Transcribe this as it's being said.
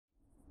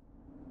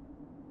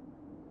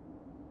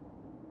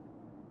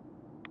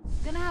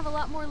gonna have a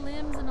lot more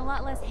limbs and a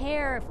lot less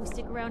hair if we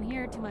stick around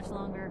here too much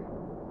longer.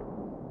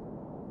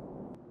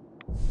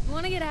 You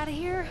wanna get out of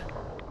here?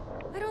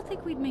 I don't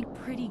think we'd make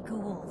pretty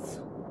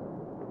ghouls.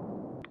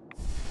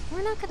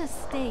 We're not gonna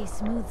stay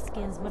smooth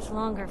skins much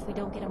longer if we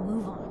don't get a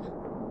move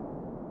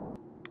on.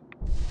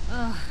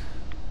 Ugh.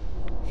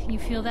 You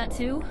feel that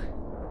too?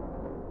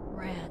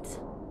 Rats.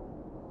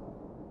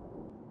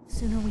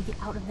 Sooner we get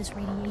out of this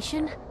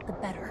radiation, the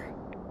better.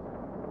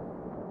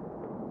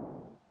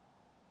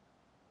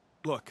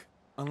 Look,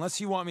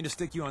 unless you want me to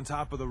stick you on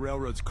top of the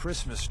railroad's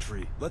Christmas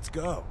tree, let's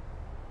go.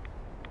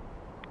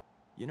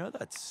 You know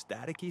that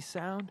staticky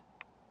sound?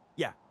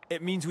 Yeah,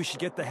 it means we should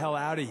get the hell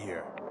out of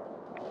here.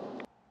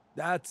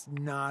 That's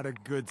not a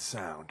good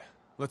sound.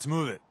 Let's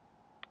move it.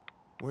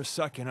 We're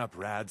sucking up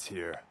rads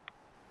here.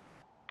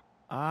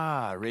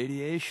 Ah,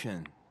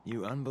 radiation.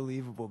 You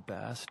unbelievable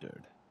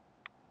bastard.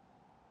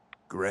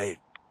 Great.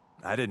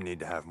 I didn't need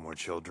to have more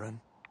children.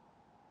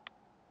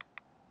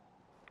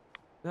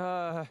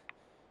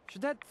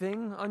 Should that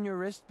thing on your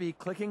wrist be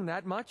clicking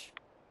that much?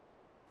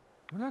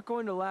 We're not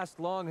going to last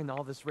long in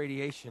all this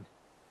radiation.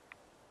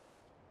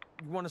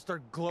 You want to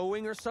start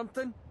glowing or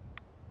something?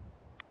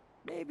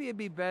 Maybe it'd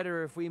be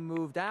better if we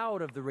moved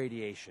out of the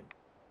radiation.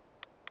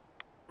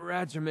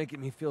 Rads are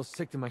making me feel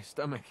sick to my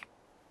stomach.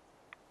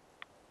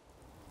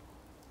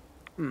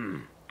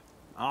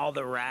 All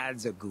the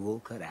rads a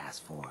ghoul could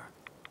ask for.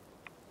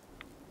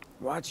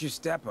 Watch your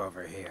step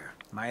over here.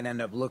 Might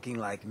end up looking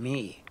like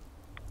me.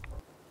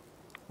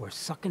 We're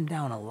sucking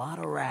down a lot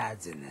of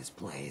rads in this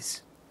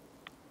place.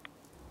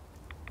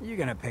 You're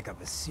gonna pick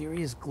up a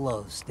serious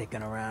glow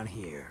sticking around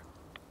here.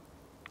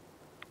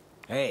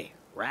 Hey,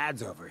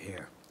 rads over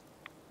here.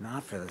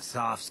 Not for the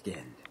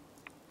soft-skinned.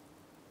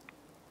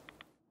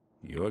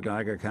 Your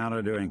Geiger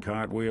counter doing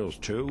cartwheels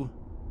too?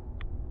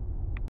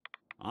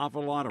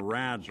 Awful lot of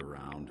rads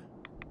around.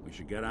 We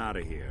should get out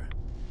of here.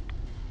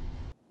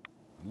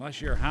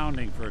 Unless you're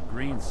hounding for a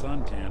green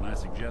suntan, I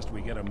suggest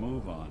we get a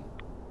move on.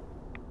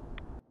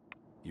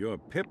 Your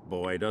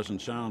Pip-Boy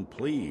doesn't sound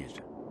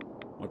pleased.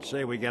 Let's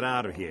say we get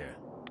out of here.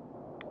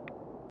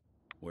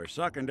 We're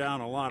sucking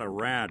down a lot of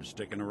rads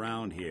sticking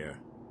around here.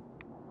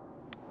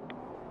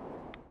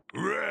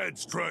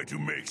 Rads try to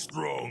make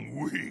strong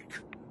weak.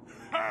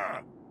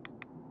 Ha!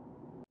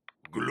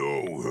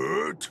 Glow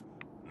hurt?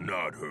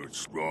 Not hurt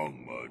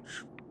strong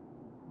much.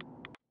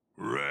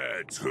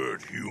 Rads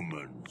hurt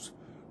humans.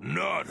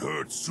 Not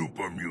hurt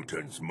super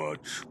mutants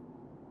much.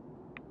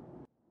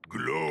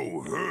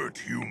 Glow hurt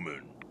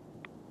human.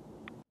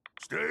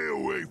 Stay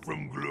away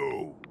from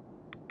glow.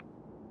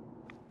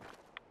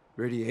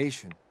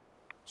 Radiation.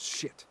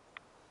 Shit.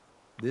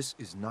 This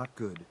is not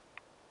good.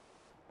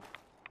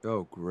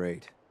 Oh,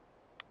 great.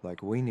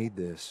 Like, we need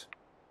this.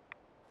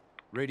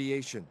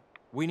 Radiation.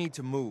 We need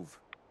to move.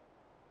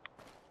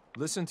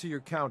 Listen to your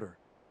counter.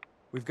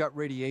 We've got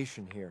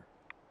radiation here.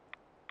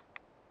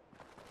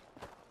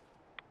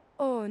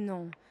 Oh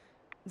no.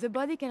 The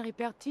body can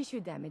repair tissue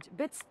damage,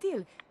 but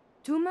still,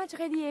 too much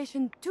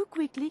radiation too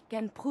quickly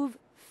can prove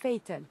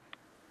fatal.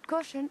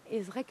 Caution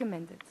is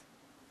recommended.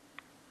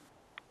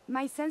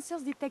 My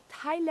sensors detect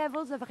high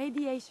levels of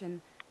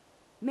radiation.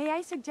 May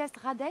I suggest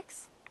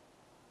Radex?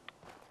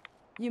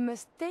 You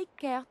must take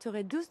care to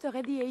reduce the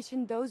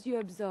radiation dose you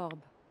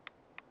absorb.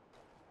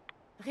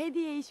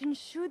 Radiation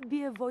should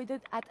be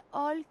avoided at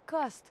all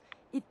costs.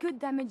 It could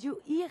damage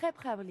you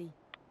irreparably.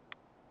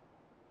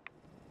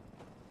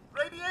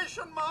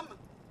 Radiation, Mum!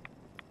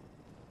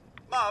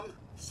 Mum,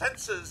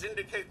 sensors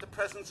indicate the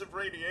presence of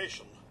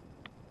radiation.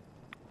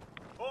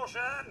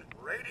 Caution!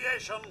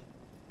 Radiation!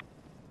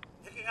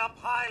 Picking up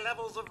high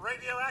levels of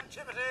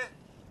radioactivity.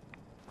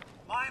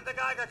 Mind the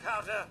Geiger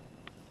counter.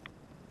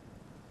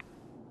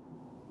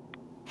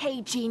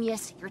 Hey,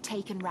 genius, you're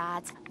taking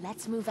rads.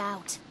 Let's move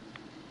out.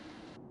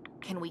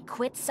 Can we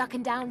quit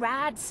sucking down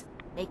rads?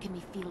 Making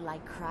me feel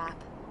like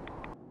crap.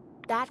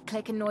 That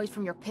clicking noise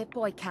from your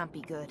Pip-Boy can't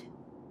be good.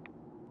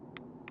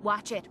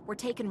 Watch it, we're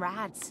taking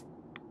rads.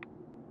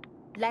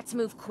 Let's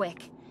move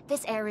quick.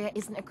 This area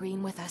isn't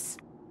agreeing with us.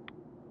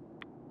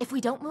 If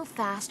we don't move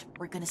fast,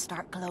 we're gonna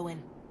start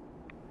glowing.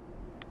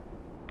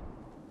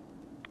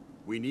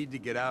 We need to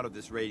get out of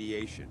this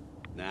radiation,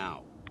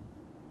 now.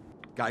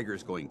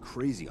 Geiger's going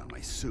crazy on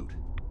my suit.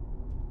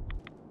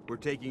 We're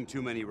taking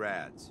too many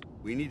rads.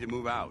 We need to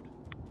move out.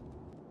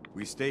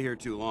 We stay here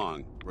too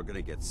long, we're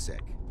gonna get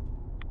sick.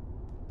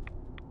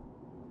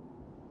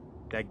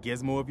 That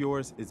gizmo of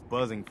yours is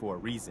buzzing for a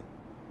reason.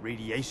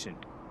 Radiation.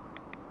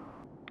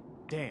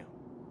 Damn,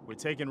 we're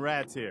taking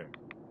rads here.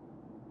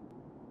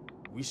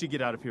 We should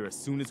get out of here as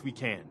soon as we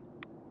can.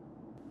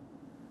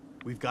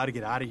 We've got to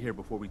get out of here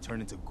before we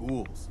turn into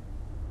ghouls.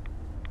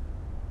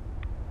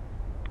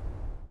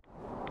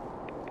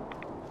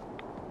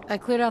 I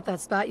cleared out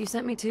that spot you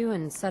sent me to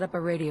and set up a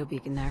radio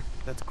beacon there.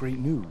 That's great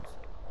news.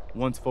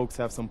 Once folks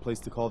have some place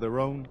to call their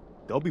own,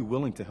 they'll be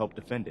willing to help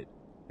defend it.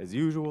 As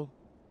usual,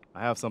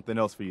 I have something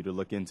else for you to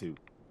look into.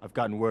 I've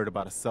gotten word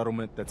about a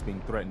settlement that's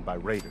being threatened by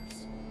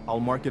raiders.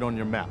 I'll mark it on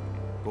your map.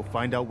 Go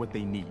find out what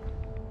they need.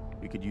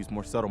 We could use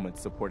more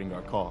settlements supporting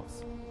our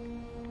cause.